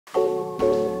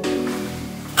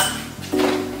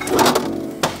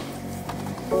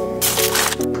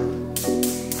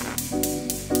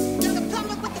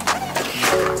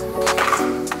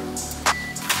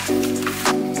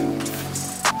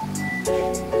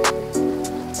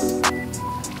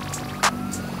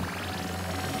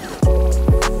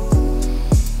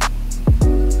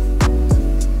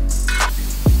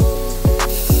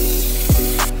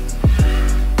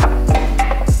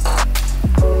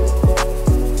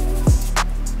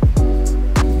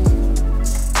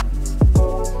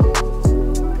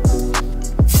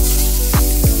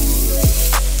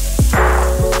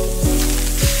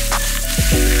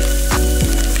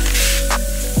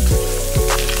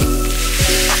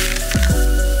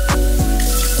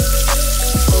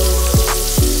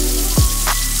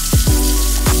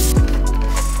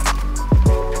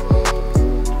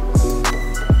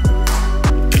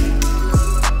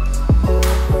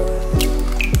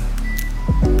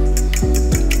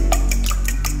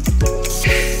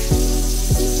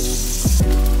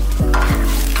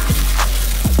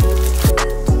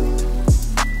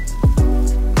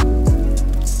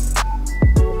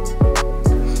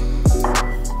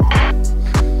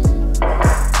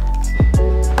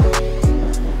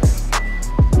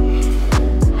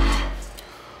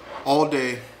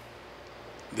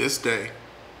day,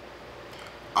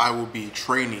 I will be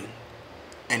training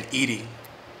and eating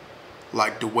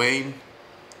like Dwayne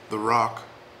 "The Rock"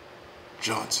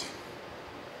 Johnson.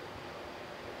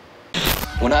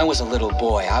 When I was a little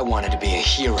boy, I wanted to be a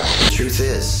hero. The truth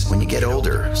is, when you get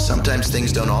older, sometimes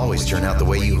things don't always turn out the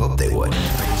way you hope they would.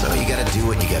 So you gotta do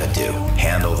what you gotta do.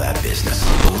 Handle that business.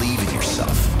 Believe in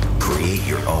yourself. Create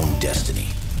your own destiny.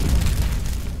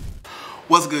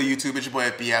 What's good, YouTube? It's your boy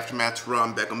FB Aftermath.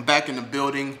 I'm back in the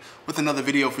building with another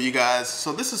video for you guys.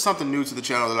 So this is something new to the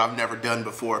channel that I've never done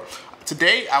before.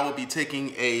 Today I will be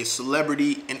taking a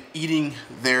celebrity and eating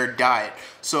their diet.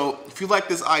 So if you like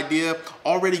this idea,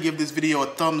 already give this video a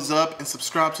thumbs up and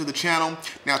subscribe to the channel.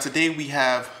 Now today we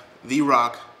have The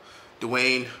Rock,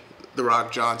 Dwayne "The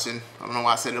Rock" Johnson. I don't know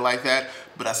why I said it like that,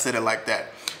 but I said it like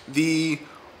that. The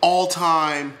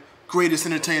all-time greatest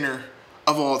entertainer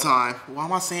of all time. Why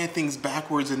am I saying things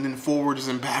backwards and then forwards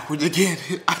and backwards again?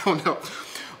 I don't know.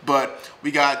 But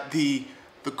we got the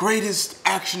greatest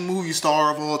action movie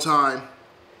star of all time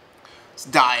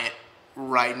diet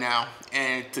right now.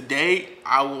 And today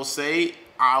I will say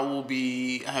I will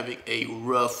be having a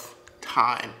rough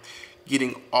time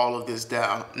getting all of this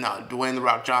down. Now Dwayne "The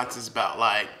Rock" Johnson is about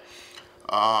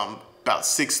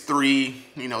 6'3",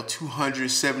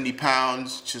 270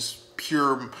 pounds, just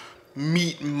pure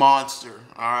meat monster.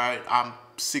 All right, I'm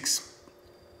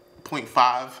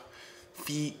 6.5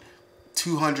 feet,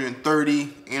 230, you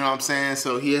know what I'm saying?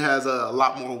 So he has a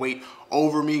lot more weight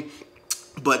over me.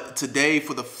 But today,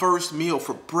 for the first meal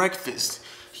for breakfast,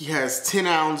 he has 10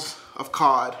 ounces of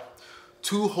cod,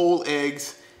 2 whole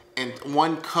eggs, and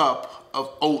 1 cup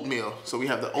of oatmeal. So we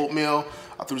have the oatmeal,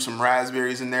 I threw some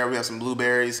raspberries in there, we have some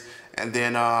blueberries, and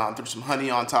then threw some honey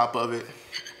on top of it.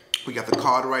 We got the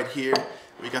cod right here.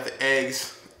 We got the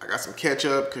eggs. I got some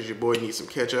ketchup because your boy needs some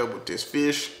ketchup with this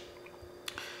fish.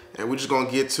 And we're just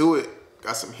gonna get to it.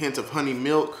 Got some hint of honey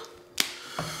milk.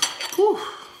 Whew.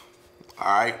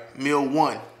 All right, meal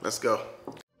 1, let's go.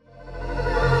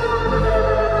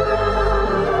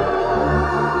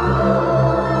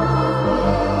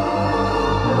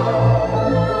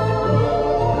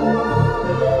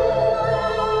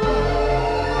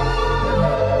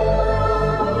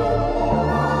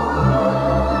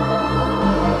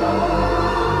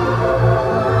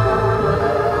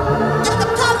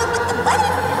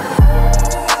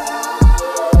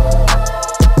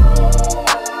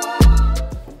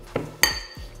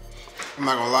 I'm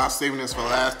not gonna lie, saving this for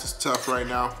last is tough right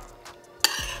now.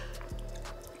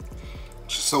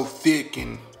 It's just so thick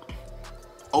and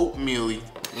oatmeal-y,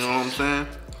 you know what I'm saying?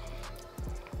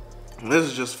 And this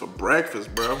is just for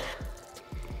breakfast, bro.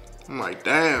 I'm like,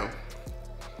 damn.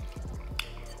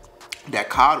 That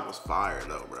cod was fire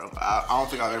though, bro. I don't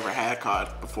think I've ever had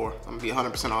cod before. I'm gonna be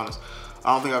 100% honest.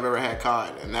 I don't think I've ever had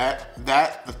cod. And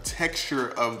the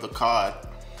texture of the cod,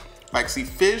 like, see,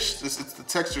 fish, it's the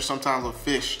texture sometimes of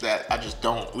fish that I just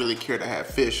don't really care to have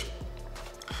fish.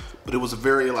 But it was a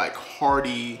very, like,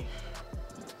 hearty,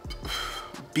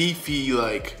 beefy,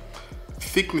 like,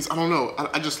 thickness. I don't know.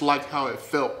 I just liked how it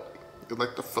felt.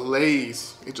 Like, the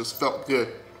fillets, it just felt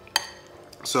good.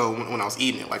 So when I was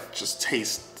eating it, like, just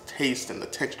taste and the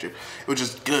texture, it was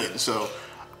just good. So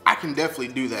I can definitely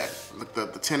do that. Like, the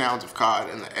 10 ounces of cod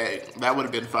and the egg, that would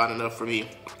have been fine enough for me.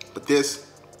 But this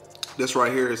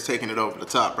right here is taking it over the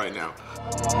top right now.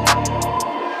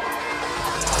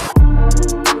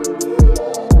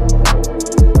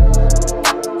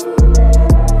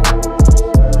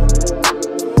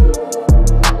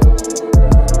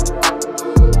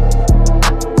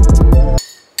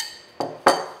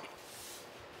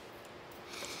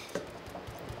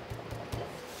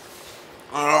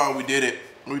 Oh, we did it.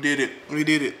 We did it. We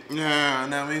did it. Yeah,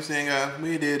 now we sing,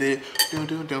 we did it. Dun,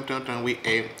 dun, dun, dun, dun. We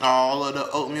ate all of the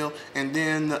oatmeal and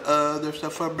then the other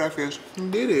stuff for breakfast. We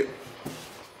did it.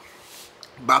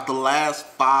 About the last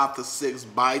 5 to 6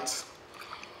 bites,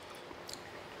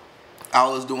 I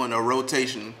was doing a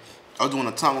rotation. I was doing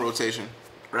a tongue rotation,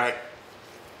 right?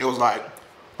 It was like,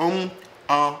 I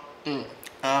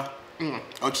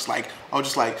was just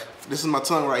like, this is my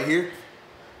tongue right here.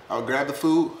 I would grab the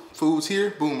foods here,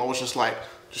 boom, I was just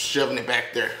shoving it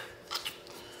back there.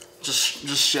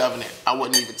 Just shoving it. I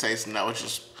wasn't even tasting it. I was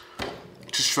just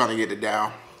trying to get it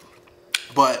down.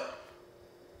 But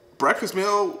breakfast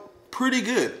meal, pretty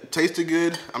good. Tasted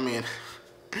good. I mean,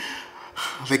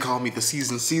 they call me the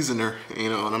seasoner, you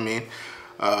know what I mean?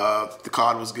 The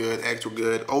cod was good, eggs were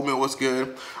good, oatmeal was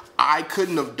good. I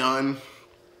couldn't have done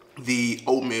the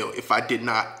oatmeal if I did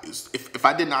not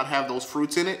have those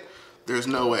fruits in it. There's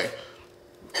no way.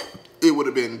 It would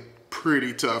have been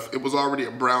pretty tough. It was already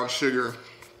a brown sugar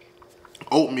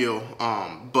oatmeal,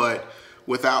 but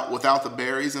without the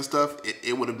berries and stuff,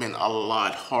 it would have been a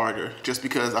lot harder, just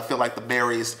because I feel like the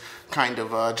berries kind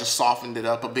of just softened it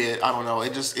up a bit. I don't know,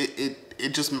 it just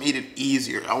made it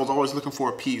easier. I was always looking for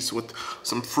a piece with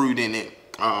some fruit in it,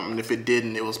 and if it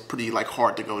didn't, it was pretty like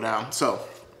hard to go down. So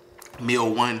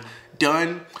meal 1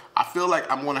 done. I feel like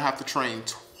I'm gonna have to train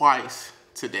twice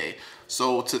today.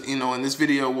 So in this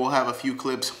video we'll have a few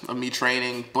clips of me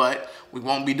training, but we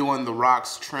won't be doing the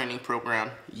Rock's training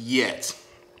program yet.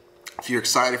 If you're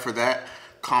excited for that,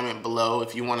 comment below.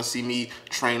 If you want to see me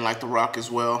train like The Rock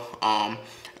as well,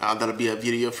 that'll be a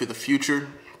video for the future.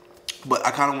 But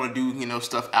I kind of want to do,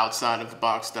 stuff outside of the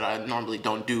box that I normally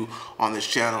don't do on this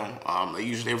channel.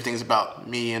 Usually everything's about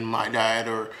me and my diet,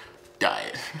 or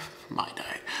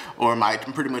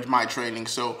pretty much my training.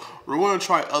 So we're going to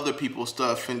try other people's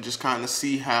stuff and just kind of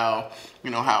see how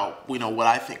what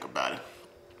I think about it.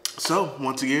 So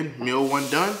once again, meal 1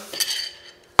 done.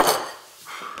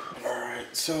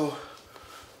 So,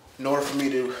 in order for me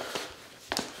to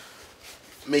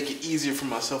make it easier for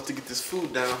myself to get this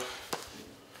food down,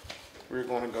 we're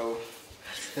going to go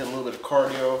hit a little bit of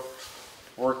cardio,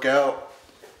 work out,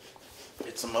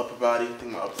 get some upper body. I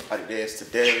think my upper body day is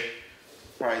today.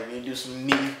 Probably need to do some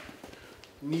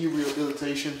knee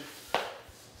rehabilitation.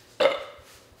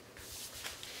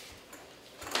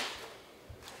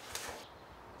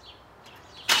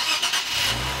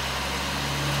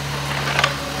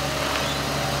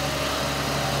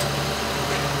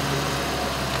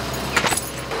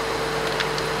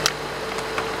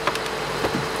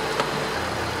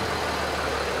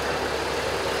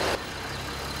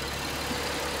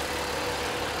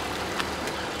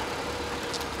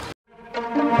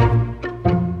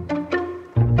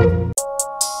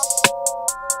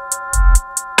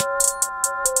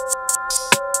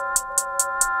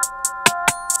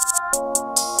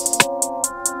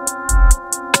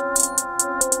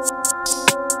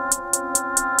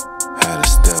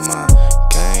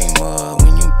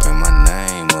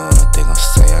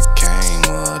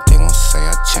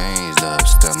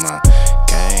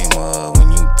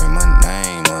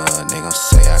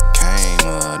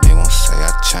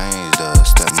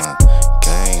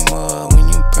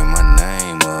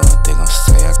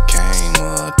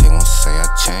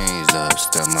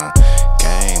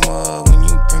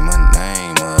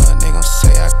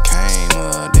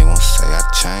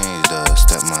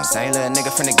 Same little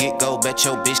nigga from the get-go, bet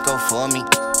your bitch go for me.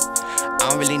 I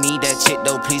don't really need that chick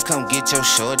though, please come get your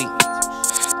shorty.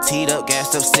 Teed up,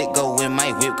 gassed up, sick, go with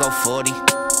my whip, go 40.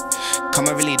 Come,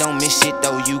 I really don't miss shit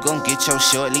though, you gon' get your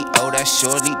shortly. Oh, that's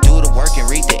shortly, do the work and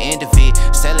read the end of it.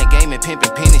 Selling game and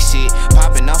pimpin' penny shit.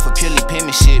 Popping off of purely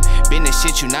penmanship. Business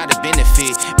shit, you not a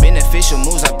benefit. Beneficial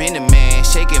moves, I been a man.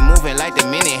 Shaking, moving like the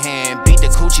minute hand. Beat the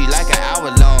coochie like an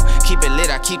hour long. Keep it lit,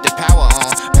 I keep the power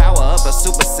on. Power up, a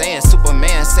super saiyan,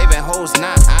 Superman. Saving hoes,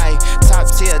 not I. Top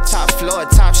tier, top floor,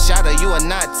 top shotter, you are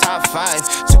not top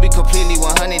 5. To be completely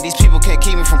 100, these people can't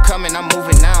keep me from coming, I'm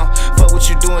moving now. Fuck what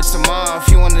you doing tomorrow,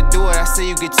 if you wanna do it, I say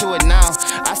you get to it now.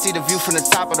 I see the view from the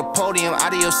top of the podium,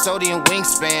 out of your sodium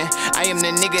wingspan. I am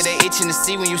the nigga they itching to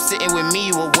see when you sitting with me,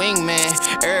 you a wingman.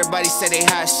 Everybody say they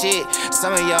hot shit,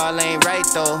 some of y'all ain't right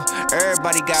though.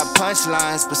 Everybody got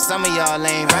punchlines, but some of y'all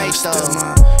ain't right though. Step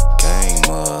my game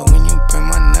up when you bring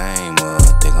my name up.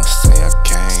 They gon' say I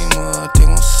came up, they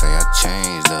gon' say I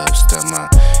changed up. Step my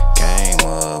game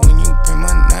up when you bring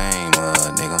my name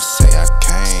up. They gon' say I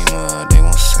came up, they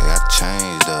gon' say I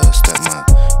changed up. Step my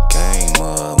game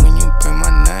up when you bring my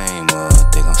name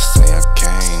up. They gon' say I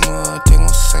came up, they gon'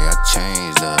 say I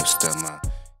changed up. Step my.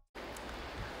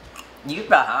 You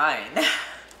behind. I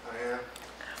am.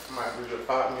 I might do the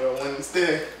 5 meal one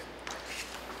instead.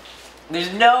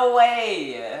 There's no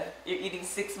way you're eating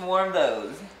 6 more of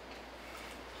those.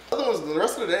 The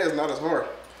rest of the day is not as hard.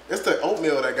 It's the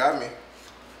oatmeal that got me.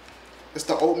 It's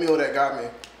the oatmeal that got me.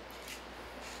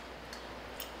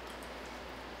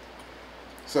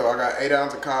 So I got 8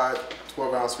 ounces of cod,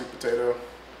 12 ounce sweet potato,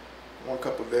 1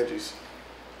 cup of veggies.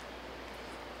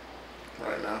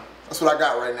 Right now. That's what I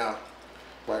got right now.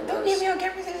 White Don't rice. give me on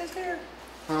camera, see this there.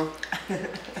 Huh?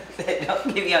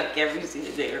 Don't give me on camera, see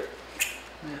this there.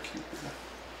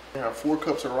 I have 4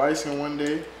 cups of rice in one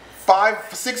day.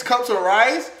 6 cups of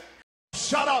rice?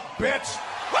 Shut up, bitch!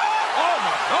 Oh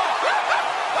my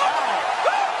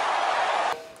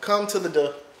God! Come to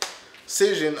the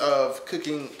decision of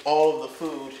cooking all of the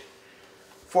food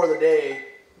for the day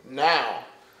now.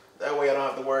 That way I don't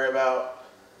have to worry about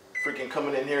freaking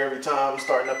coming in here every time,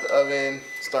 starting up the oven,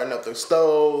 starting up the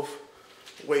stove,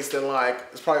 wasting like,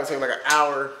 it's probably gonna take like an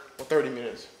hour or 30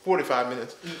 minutes, 45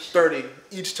 minutes, 30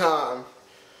 each time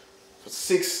for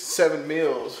 6, 7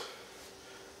 meals.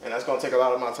 and that's gonna take a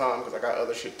lot of my time because I got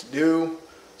other shit to do.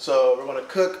 So we're gonna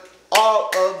cook all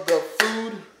of the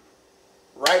food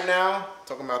right now.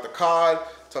 Talking about the cod,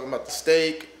 talking about the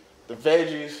steak, the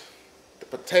veggies, the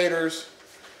potatoes.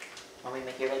 Want me to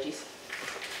make your veggies?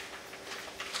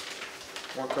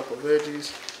 1 cup of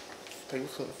veggies. Take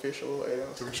some fish, a little 8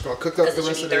 ounces. So we're just gonna cook up the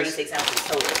rest of this. 36 ounces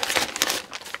total.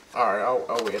 All right,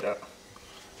 I'll weigh it up.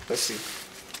 Let's see.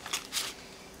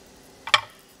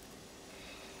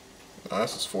 Oh,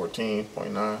 this is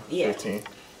 14.9, Yeah. 15.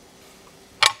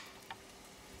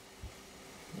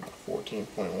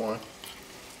 14.1.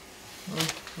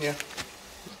 Yeah.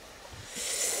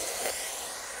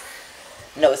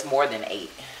 No, it's more than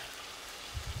 8.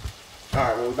 All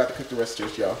right, well, we're about to cook the rest of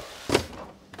this, y'all.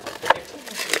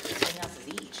 10 ounces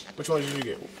each. Which one did you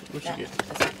get? What you get?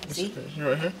 See?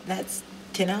 Right here? That's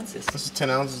 10 ounces. This is 10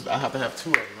 ounces. I have to have 2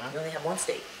 of them, man. You only have 1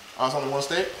 steak. I was on the 1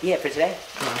 steak? Yeah, for today.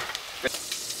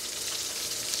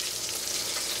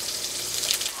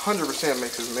 100%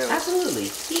 makes his meal. Absolutely.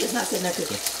 He is not sitting there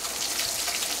cooking.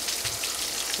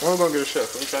 I'm gonna get a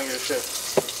chef. I'm trying to get a chef.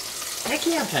 Heck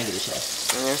yeah, I'm trying to get a chef.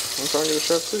 Yeah, I'm trying to get a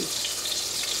chef too.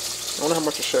 I wonder how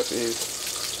much a chef is.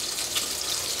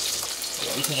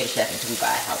 Yeah, we can't get a chef until we buy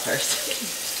a house first.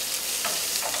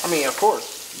 I mean, of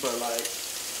course, but like,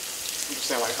 I'm just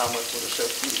saying, like, how much would a chef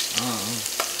use?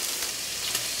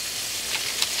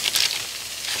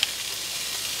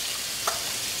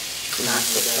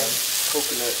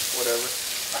 Coconut, whatever.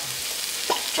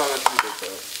 Try not to do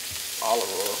this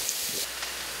olive oil.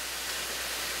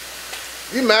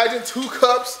 You imagine 2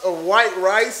 cups of white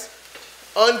rice,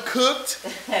 uncooked?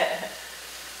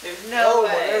 There's no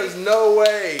way. There's no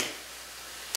way.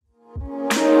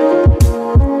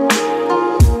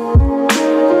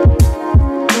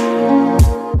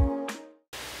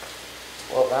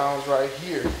 12 ounces right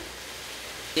here.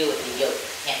 Deal with the yolk,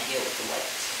 can't deal with the white.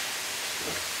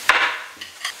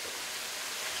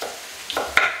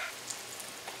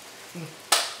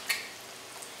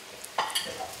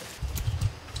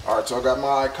 Alright, so I got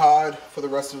my cod for the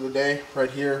rest of the day right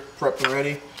here, prepped and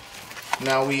ready.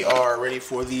 Now we are ready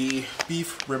for the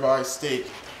beef ribeye steak.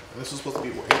 And this is supposed to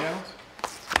be what, 8 ounce?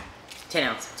 10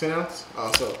 ounce. 10 ounce?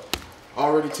 So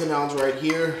already 10 ounce right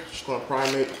here. Just gonna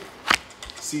prime it,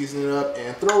 season it up,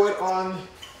 and throw it on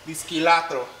the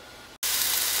cilantro.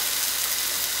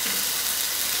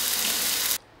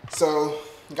 So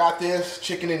got this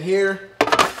chicken in here.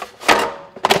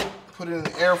 Put it in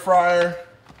the air fryer.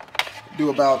 Do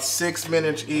about 6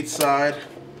 minutes each side.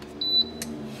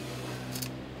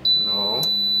 No,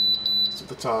 that's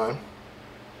the time.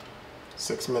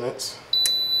 6 minutes.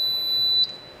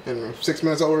 And 6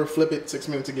 minutes over, flip it, 6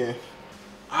 minutes again.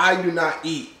 I do not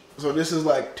eat, so this is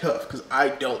like tough because I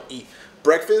don't eat.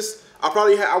 Breakfast, I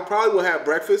probably will have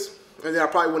breakfast, and then I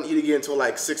probably wouldn't eat again until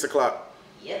like 6 o'clock.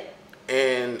 Yep.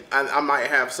 And I might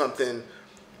have something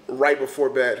right before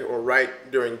bed or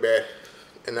right during bed,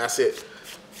 and that's it.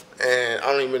 And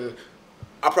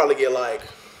I'll probably get like,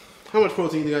 how much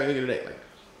protein do you think I get today? Like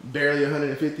barely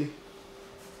 150?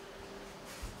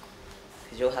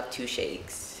 Because you'll have 2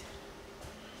 shakes.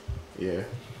 Yeah. And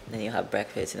then you'll have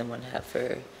breakfast and then 1.5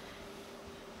 for,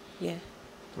 yeah.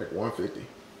 Like 150.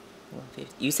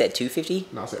 150. You said 250?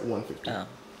 No, I said 150. Oh.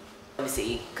 Let me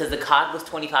see, because the cod was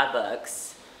 25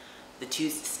 bucks. The 2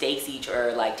 steaks each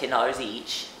are like $10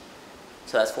 each.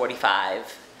 So that's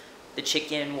 45. The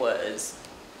chicken was,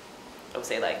 I would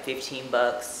say like 15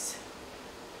 bucks,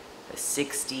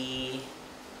 60.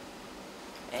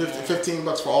 15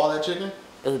 bucks for all that chicken?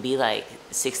 It would be like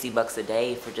 60 bucks a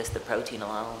day for just the protein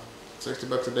alone. 60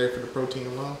 bucks a day for the protein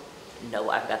alone? No,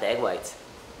 I forgot the egg whites.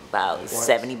 About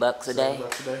 70 bucks a day. 70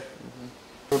 bucks a day.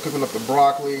 We're cooking up the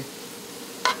broccoli,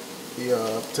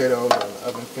 the potatoes, and the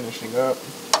oven finishing up.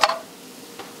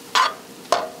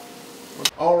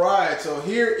 All right, so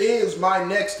here is my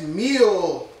next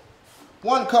meal.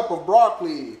 1 cup of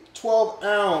broccoli, 12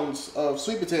 ounces of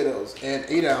sweet potatoes, and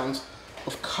 8 ounces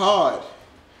of cod.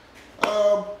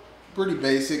 Pretty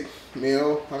basic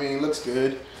meal. I mean, it looks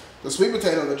good. The sweet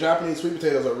potatoes, the Japanese sweet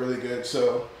potatoes are really good.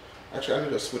 So actually, I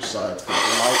need to switch sides because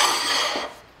the light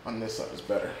on this side is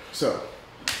better. So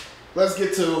let's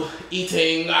get to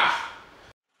eating.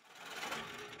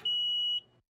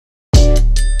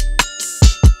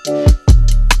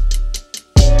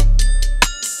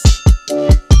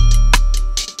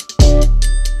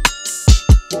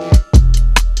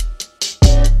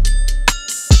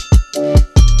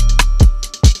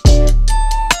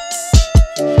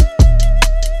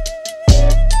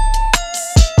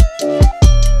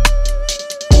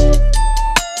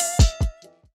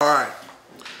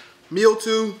 Meal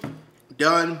 2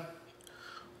 done.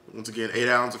 Once again, 8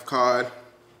 ounces of cod,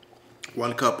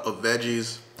 1 cup of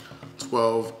veggies,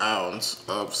 12 ounces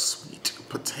of sweet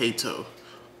potato.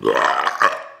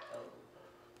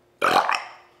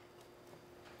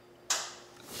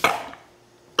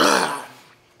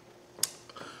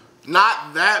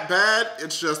 Not that bad,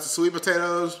 it's just the sweet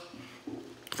potatoes.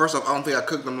 First off, I don't think I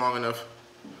cooked them long enough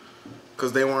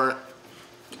because they weren't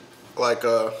like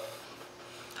as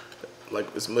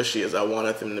mushy as I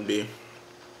wanted them to be.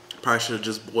 Probably should have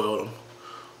just boiled them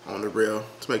on the grill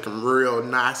to make them real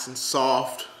nice and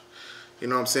soft. You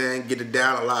know what I'm saying? Get it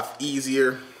down a lot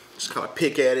easier. Just kind of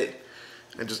pick at it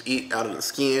and just eat out of the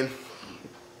skin.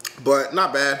 But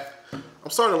not bad. I'm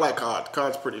starting to like cod.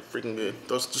 Cod's pretty freaking good.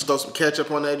 Just throw some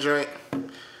ketchup on that joint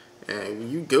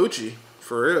and you Gucci,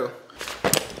 for real.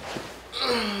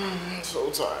 I'm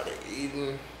so tired of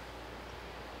eating.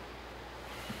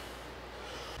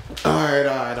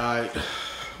 Alright.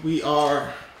 We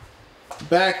are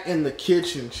back in the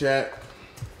kitchen, chat.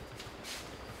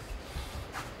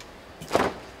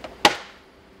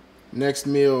 Next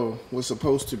meal was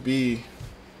supposed to be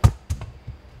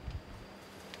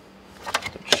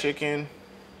chicken,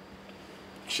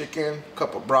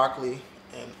 cup of broccoli,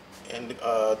 and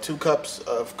 2 cups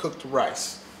of cooked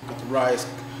rice. Cooked rice,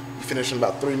 we finished in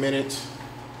about 3 minutes.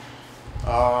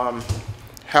 How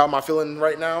am I feeling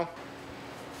right now?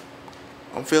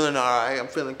 I'm feeling alright. I'm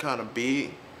feeling kind of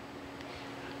big.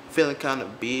 You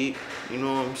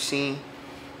know what I'm saying?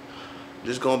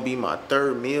 This is gonna be my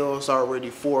 3rd meal. It's already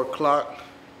 4 o'clock,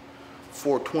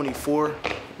 4:24.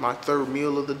 My 3rd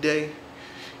meal of the day.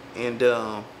 And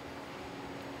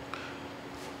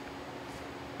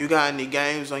you got any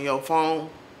games on your phone?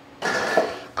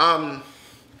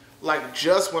 Like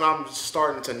just when I'm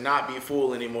starting to not be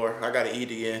full anymore, I gotta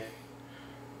eat again.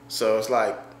 So it's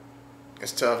like,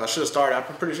 it's tough. I should have started, I'm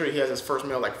pretty sure he has his first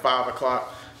meal like 5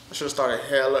 o'clock. I should have started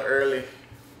hella early.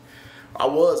 I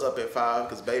was up at 5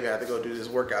 because baby had to go do this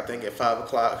workout thing at 5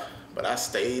 o'clock. But I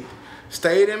stayed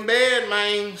in bed,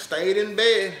 man. Stayed in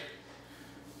bed.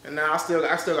 And now I still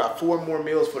got 4 more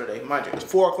meals for today. Mind you, it's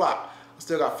 4 o'clock. I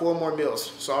still got 4 more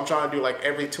meals. So I'm trying to do like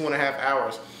every 2.5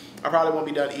 hours. I probably won't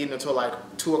be done eating until like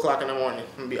 2 o'clock in the morning.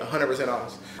 I'm gonna be 100%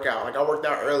 honest. Like I worked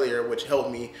out earlier, which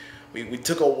helped me. We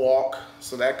took a walk,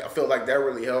 so that I feel like that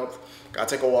really helped.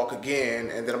 Gotta take a walk again,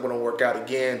 and then I'm gonna work out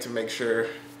again to make sure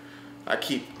I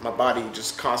keep my body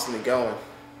just constantly going.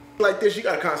 Like this, you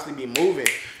gotta constantly be moving.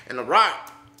 And The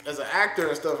Rock, as an actor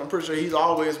and stuff, I'm pretty sure he's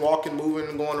always walking, moving,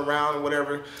 and going around and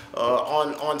whatever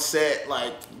on set,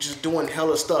 like just doing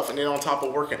hella stuff, and then on top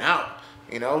of working out,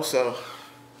 you know. So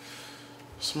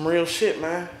some real shit,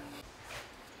 man.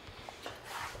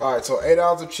 All right, so 8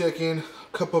 ounces of chicken,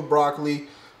 cup of broccoli,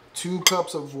 2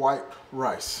 cups of white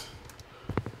rice.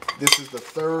 This is the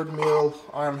 3rd meal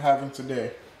I'm having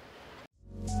today.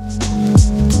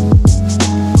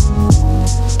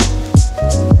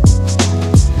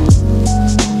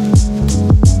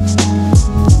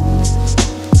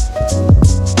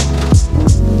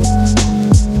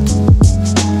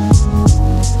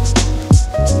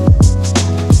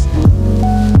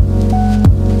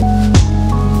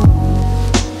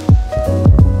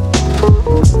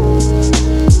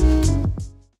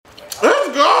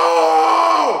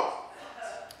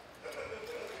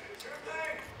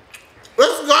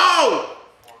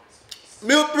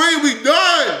 Meal 3, we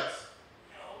done.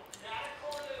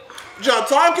 What y'all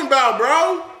talking about,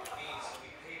 bro?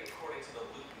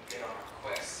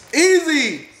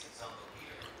 Easy.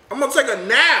 I'm gonna take a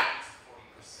nap.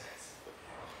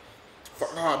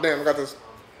 Oh damn, I got this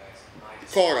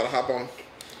call I gotta hop on.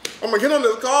 I'm gonna get on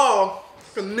this call,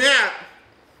 take a nap,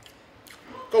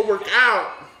 go work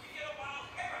out,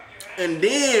 and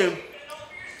then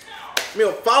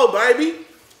meal 4, baby.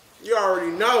 You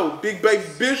already know, Big Baby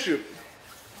Bishop.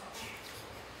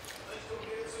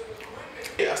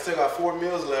 I still got 4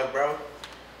 meals left, bro.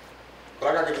 But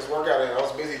I gotta get this workout in. I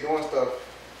was busy doing stuff.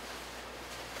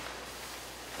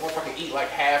 I wonder if I can eat like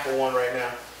half of one right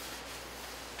now.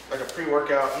 Like a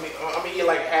pre-workout. I'm gonna eat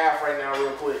like half right now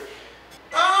real quick.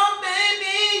 Oh,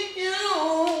 baby,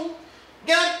 you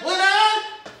got what I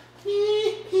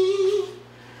need.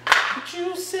 But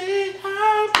you say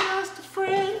I'm just a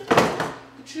friend.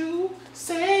 But you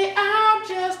say I'm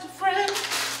just a friend.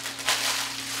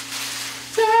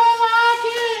 Till I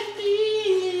can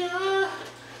be a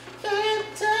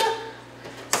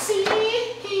fantasy.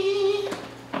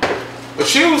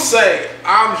 But you say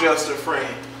I'm just a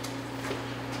friend.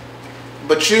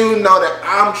 But you know that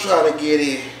I'm trying to get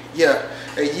in. Yeah.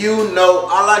 And you know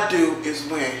all I do is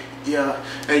win. Yeah.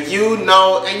 And you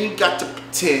know, and you got to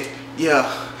pretend. Yeah.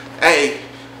 Hey,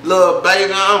 little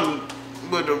baby, I'm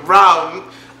with the raw.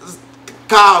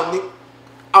 Call me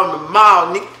on the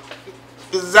mall, nigga.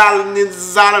 It's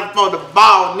out for the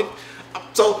ball, nigga. I'm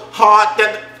so hard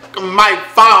that I might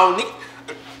fall, nigga.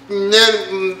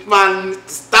 Then my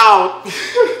stall.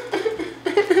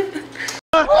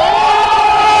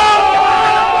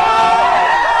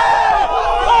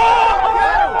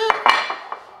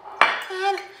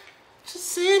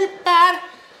 Just anybody.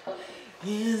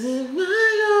 Is it my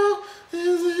own?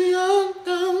 Is it your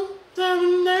own?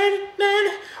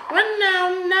 Right now,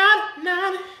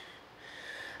 not.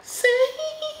 Say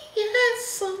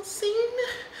yes, I'm singing.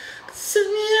 Tell me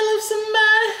you love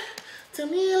somebody. Tell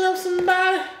me you love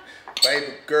somebody.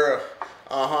 Baby girl,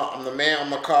 I'm the man on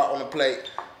my car on the plate.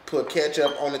 Put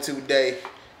ketchup on it today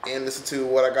and listen to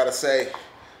what I gotta say.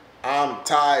 I'm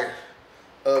tired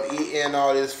of eating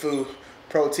all this food.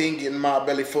 Protein getting my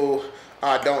belly full.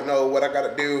 I don't know what I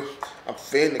gotta do. I'm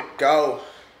finna go.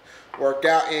 Work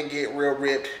out and get real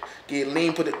ripped. Get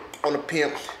lean, put it on the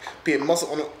pimp. Put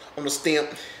muscle on the stem.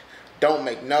 Don't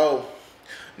make no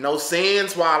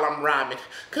sense while I'm rhyming.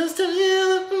 Cause to me you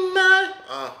look somebody.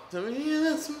 To me you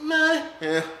look somebody.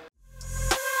 Yeah.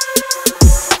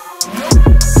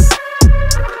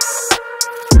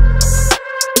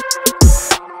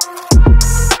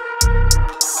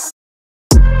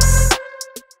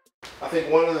 I think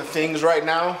one of the things right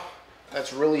now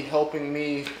that's really helping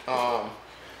me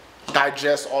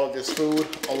digest all of this food,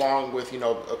 along with, you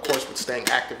know, of course, with staying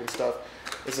active and stuff,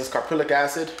 is this carpilic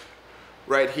acid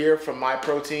right here from My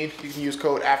Protein. You can use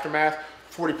code Aftermath,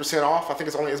 40% off. I think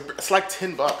it's like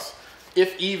 10 bucks,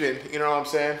 if even, you know what I'm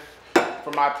saying,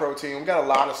 for My Protein. We got a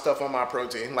lot of stuff on My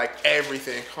Protein, like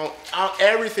everything,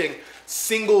 everything,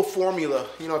 single formula.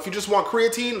 You know, if you just want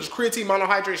creatine, just creatine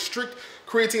monohydrate, strict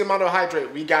creatine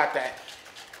monohydrate, we got that.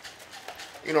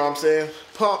 You know what I'm saying?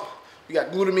 Pump, we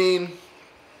got glutamine.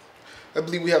 I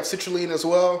believe we have citrulline as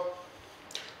well.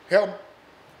 Help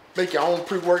make your own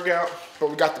pre-workout, but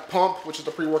we got the pump, which is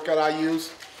the pre-workout I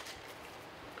use.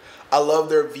 I love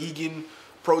their vegan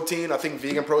protein. I think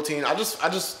vegan protein, I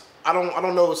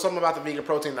don't know, something about the vegan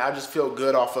protein that I just feel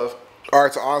good off of. All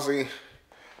right, so honestly,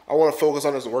 I want to focus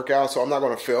on this workout, so I'm not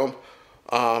going to film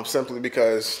simply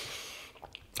because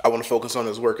I want to focus on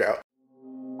this workout.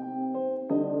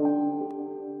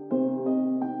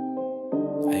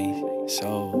 Hey,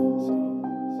 so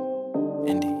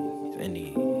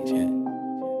Indies, yeah.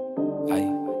 Hey,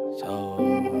 so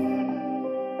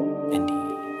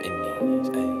Indies,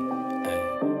 hey.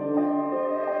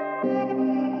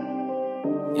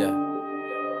 Yeah.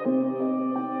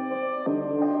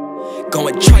 Go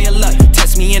and try your luck.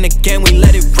 Test me in again, we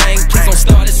let it rain. Please don't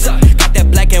start us up. Got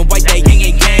that black and white, that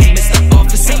yin and yang. Mr.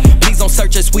 Officer, please don't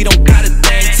search us, we don't got a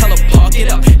thing. Tell her park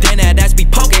it up, then that ass be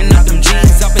poking out them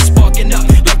jeans. I've been sparking up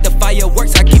like the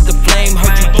fireworks. I keep the flame.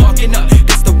 Heard you barking up.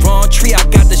 This the wrong tree. I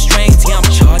got the strings. Yeah,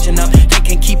 I'm charging up. They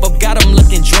can't keep up. Got them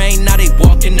looking drained. Now they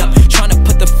walking up, trying to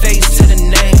put the face to the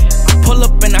name. I pull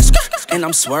up and and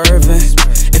I'm swerving.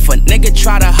 If a nigga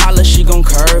try to holler, she gon'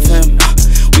 curve him.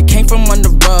 We came from under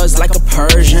rugs like a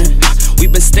Persian. We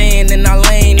been staying in our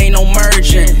lane, ain't no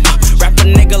merging. Wrap a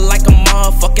nigga like a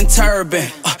motherfucking turban.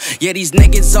 Yeah, these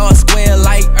niggas all square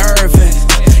like Irvin.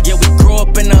 Yeah, we grew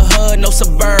up in the hood, no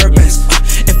Suburbans.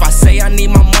 If I say I need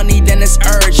my money, then it's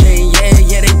urgent.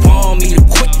 Yeah, they want me to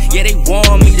quit. Yeah, they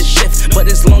want me to shift. But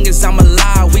as long as I'm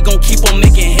alive, we gon' keep on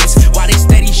making hits. While they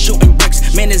steady shooting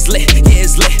bricks, man, it's lit. Yeah,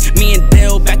 it's lit. Me and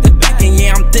Dale back to back, and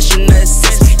yeah, I'm dishing the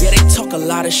assist. Yeah, they talk a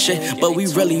lot of shit, but we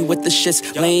really with the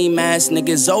shits. Lame ass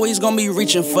niggas always gonna be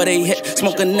reaching for they hit.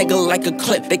 Smoke a nigga like a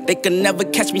clip. They can never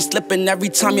catch me slipping. Every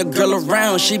time your girl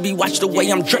around, she be watch the way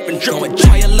I'm dripping.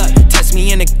 Try your luck. Test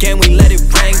me in again, we let it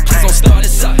rain. Please don't start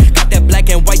us up. Got that black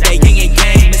and white, that yin and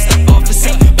yang. Mr.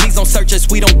 Officer, please don't search us,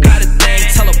 we don't got a thing.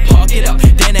 Tell her park it up,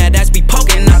 then that ass be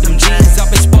poking out them jeans.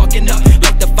 I've been sparking up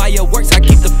like the fireworks. I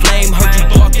keep the flame. Heard you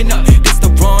barking up. This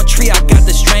the wrong tree. I got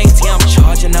the strings. Yeah, I'm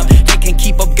charging up. They can't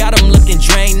keep up. Got them looking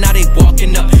drained. Now they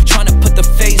walking up, trying to put the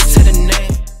face to the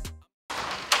name.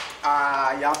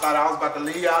 Y'all thought I was about to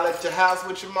leave y'all at your house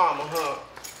with your mama, huh?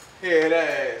 Here it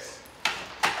is.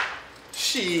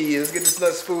 Shit, let's get this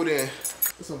nuts food in.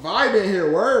 It's a vibe in here,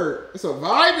 word. It's a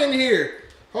vibe in here.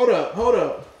 Hold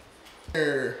up.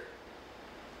 Here.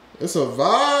 It's a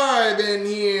vibe in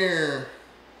here.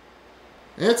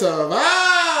 It's a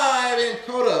vibe in,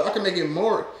 hold up, I can make it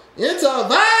more. It's a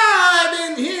vibe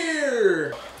in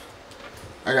here.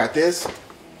 I got this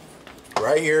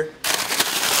right here.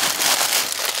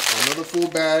 Another full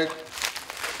bag.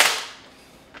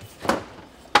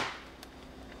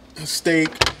 A steak.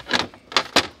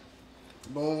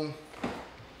 Boom.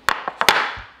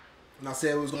 And I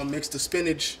said we was gonna mix the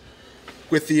spinach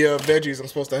with the veggies I'm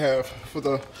supposed to have for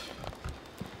the,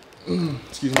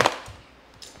 excuse me,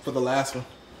 for the last one.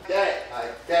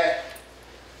 Like that.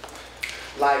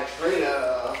 Like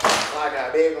Trina, like a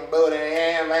big booty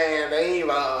and man,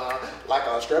 diva, like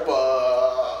a stripper,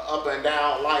 up and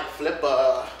down like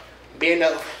flipper. Bend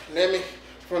up, let me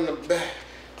from the back.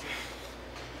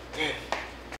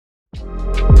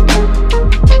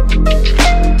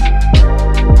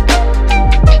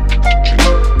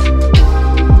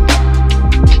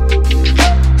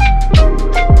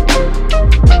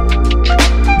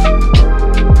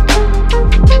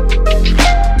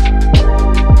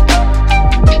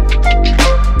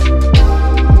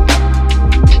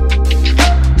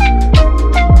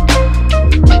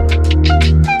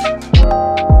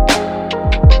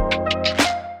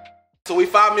 So we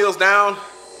 5 meals down,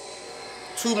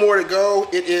 2 more to go.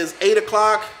 It is 8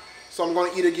 o'clock, so I'm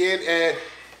gonna eat again at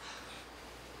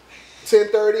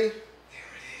 10:30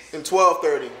 and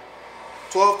 12:30.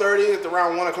 12:30 at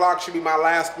around 1 o'clock should be my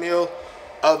last meal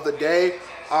of the day.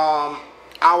 I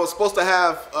was supposed to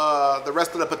have the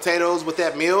rest of the potatoes with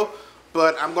that meal,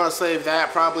 but I'm gonna save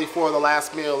that probably for the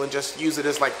last meal and just use it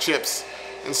as like chips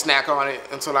and snack on it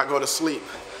until I go to sleep.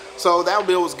 So that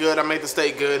meal was good. I made the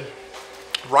steak good.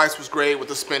 Rice was great with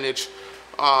the spinach,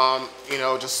 you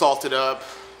know, just salted up,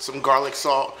 some garlic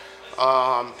salt,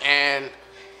 and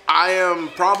I am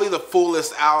probably the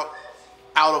fullest out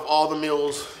of all the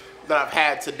meals that I've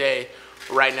had today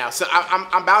right now. So I'm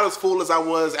about as full as I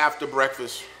was after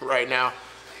breakfast right now,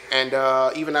 and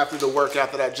even after the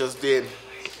workout that I just did.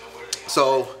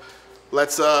 So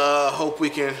let's hope we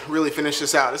can really finish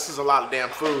this out. This is a lot of damn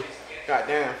food. God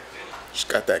damn. Just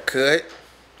got that cut.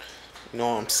 You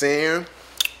know what I'm saying?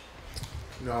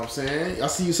 You know what I'm saying? I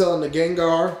see you selling the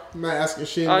Gengar mask and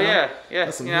shit. Oh, now. yeah.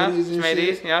 Got some yeah. hoodies and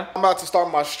These, shit. yeah. I'm about to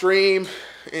start my stream,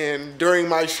 and during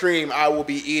my stream, I will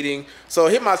be eating. So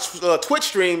hit my Twitch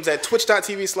streams at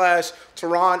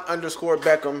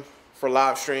twitch.tv/Teron_Beckham for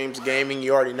live streams, gaming,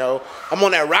 you already know. I'm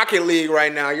on that Rocket League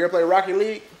right now. You ever play Rocket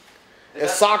League?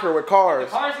 It's soccer with cars.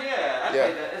 The cars, yeah. I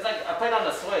played that. It's like, I played on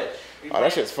the Switch. Oh,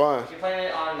 that shit's fun. You playing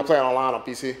it on... I play it online on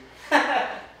PC.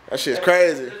 That shit's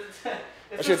crazy.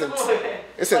 That shit's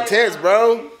it's intense,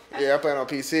 bro. Yeah, I play it on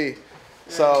PC.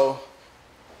 So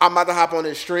I'm about to hop on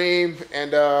this stream,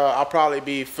 and I'll probably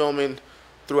be filming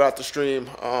throughout the stream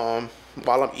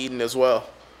while I'm eating as well.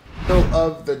 Meal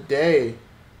of the day.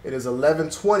 It is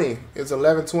 11:20. It's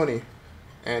 11:20,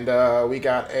 and we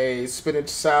got a spinach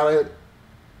salad,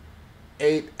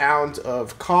 8 ounce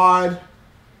of cod,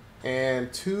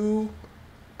 and 2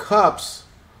 cups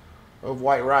of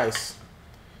white rice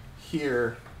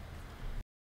here.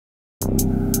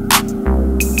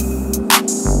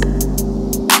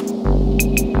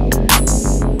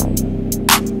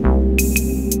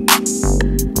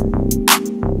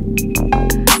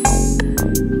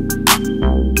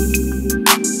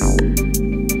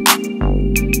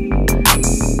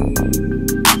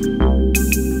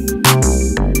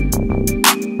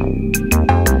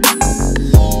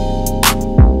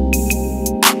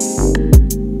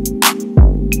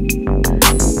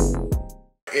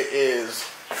 It is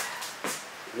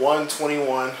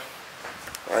 1:21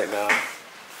 right now.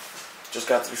 Just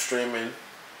got through streaming.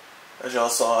 As y'all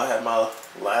saw, I had my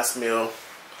last meal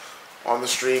on the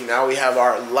stream. Now we have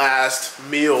our last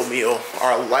meal,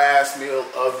 our last meal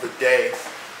of the day,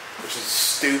 which is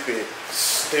stupid.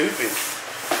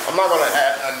 I'm not gonna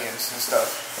add onions and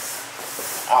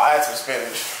stuff. I'll add some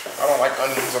spinach. I don't like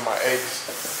onions on my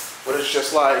eggs, but it's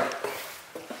just like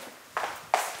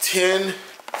 10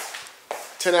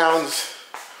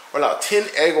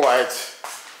 egg whites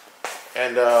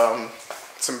and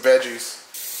some veggies.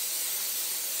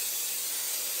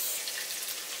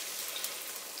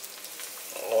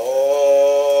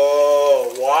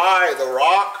 Oh, why The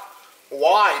Rock?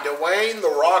 Why Dwayne The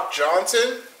Rock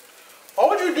Johnson? Why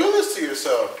would you do this to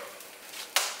yourself?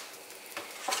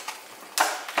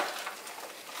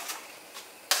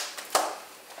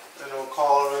 And we'll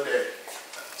call it a day.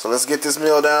 So let's get this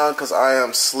meal down because I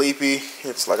am sleepy.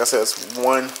 It's like I said, it's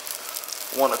 1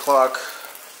 o'clock.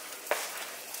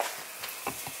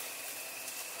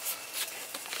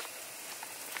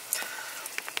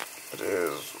 It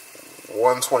is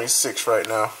 1:26 right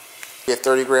now. Get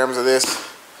 30 grams of this.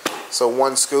 So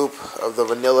 1 scoop of the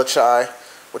vanilla chai,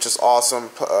 which is awesome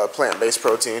plant-based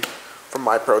protein from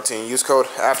My Protein. Use code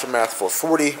Aftermath for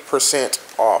 40%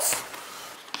 off.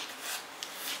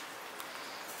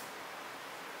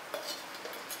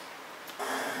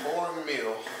 Boring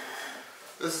meal.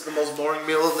 This is the most boring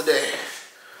meal of the day.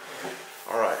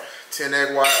 Alright, 10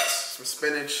 egg whites, some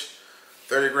spinach,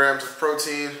 30 grams of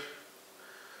protein.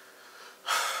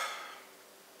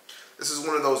 This is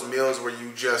one of those meals where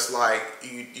you just like,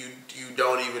 you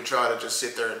don't even try to just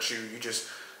sit there and chew. You just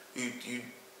you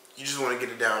just want to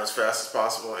get it down as fast as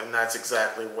possible, and that's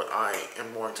exactly what I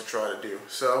am going to try to do.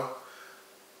 So,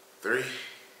 3,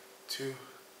 2,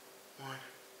 1.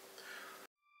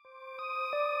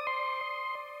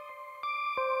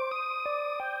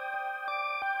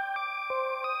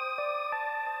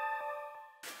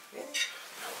 Really?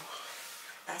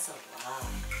 That's a lot.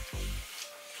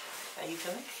 Are you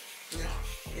filming?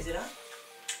 Yeah. Is it on?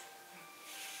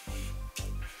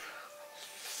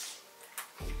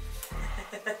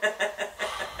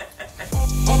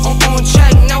 On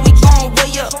track, now we gon'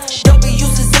 way up.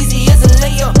 W's as easy as a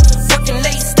layup. Working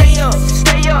late, stay up.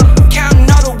 Counting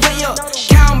all the way up.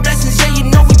 Counting blessings, yeah, you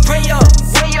know we pray up.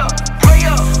 Way up, pray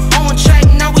up. On track,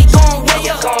 now we gon' way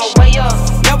up.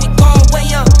 Now we gon'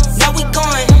 way up. Now we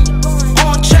going.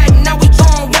 On track, now we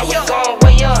gon' way up.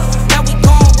 Now we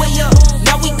gon' way up.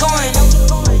 Now we going.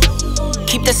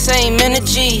 Keep the same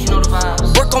energy.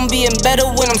 Work on being better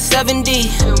when I'm 70.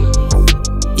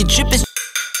 Your drip is.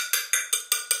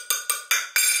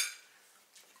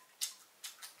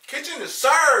 Kitchen is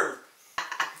served.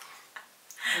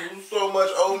 So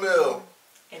much oatmeal.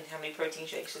 And how many protein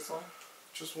shakes? Just one?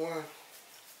 Just one.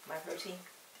 My protein?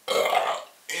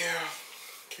 Yeah.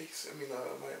 Can you send me my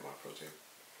protein?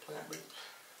 Plant based.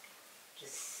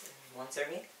 Just one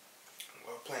serving?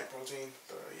 Plant protein.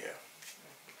 Yeah.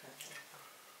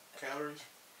 Calories?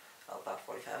 Oh, about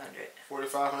 4,500.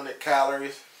 4,500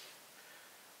 calories.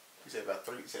 You said about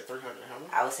 300. How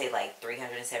many? I would say like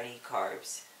 370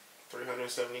 carbs.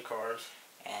 370 carbs.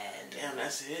 And damn,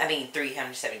 that's it. I mean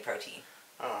 370 protein.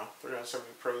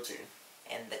 370 protein.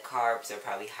 And the carbs are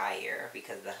probably higher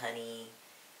because of the honey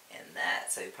and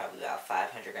that. So probably about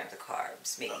 500 grams of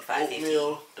carbs, maybe 550.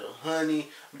 Oatmeal, the honey,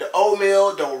 the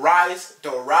oatmeal, the rice, the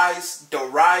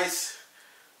potatoes.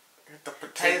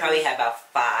 So you probably have about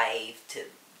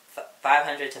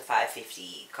 500 to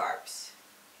 550 carbs.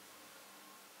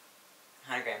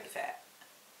 100 grams of fat.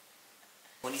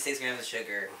 26 grams of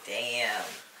sugar. Damn.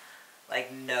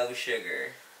 Like no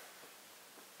sugar.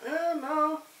 Yeah,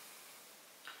 no.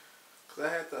 Cause I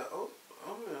had the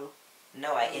oatmeal.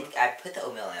 No, I put the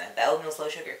oatmeal in it. The oatmeal's low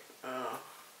sugar.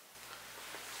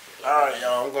 Alright,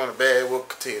 y'all. I'm going to bed. We'll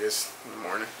continue this in the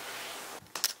morning.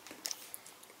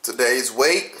 Today's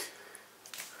weight,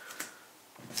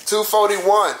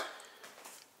 241.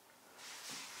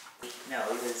 No,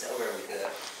 it was over a week ago.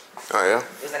 Oh, yeah? It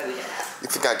was like a week and a half. You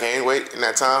think I gained weight in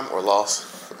that time or lost?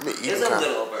 It was a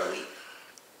little over a week.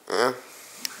 Yeah.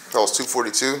 That was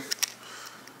 242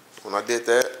 when I did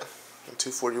that. I'm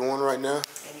 241 right now.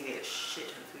 And you made a shit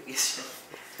ton of food yesterday.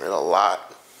 Made a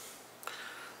lot.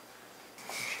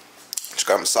 Just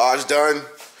got a massage done.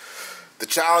 The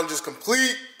challenge is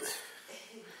complete.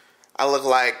 I look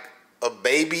like a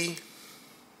baby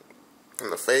in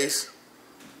the face.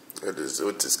 With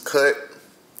this cut.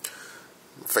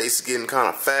 My face is getting kind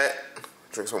of fat.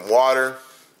 Drink some water.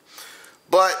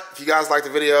 But if you guys like the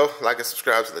video, like and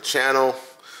subscribe to the channel.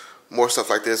 More stuff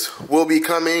like this will be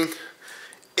coming.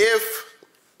 If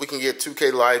we can get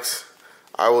 2K likes,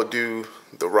 I will do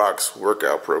The Rock's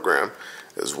workout program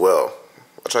as well.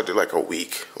 I'll try to do like a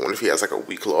week. I wonder if he has like a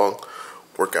week-long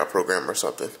workout program or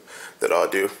something that I'll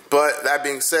do. But that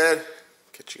being said,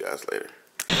 catch you guys later.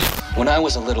 When I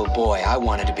was a little boy, I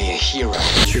wanted to be a hero.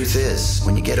 The truth is,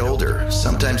 when you get older,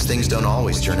 sometimes things don't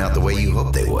always turn out the way you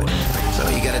hope they would. So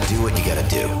you gotta do what you gotta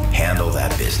do. Handle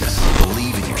that business.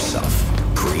 Believe in yourself.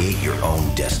 Create your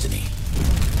own destiny.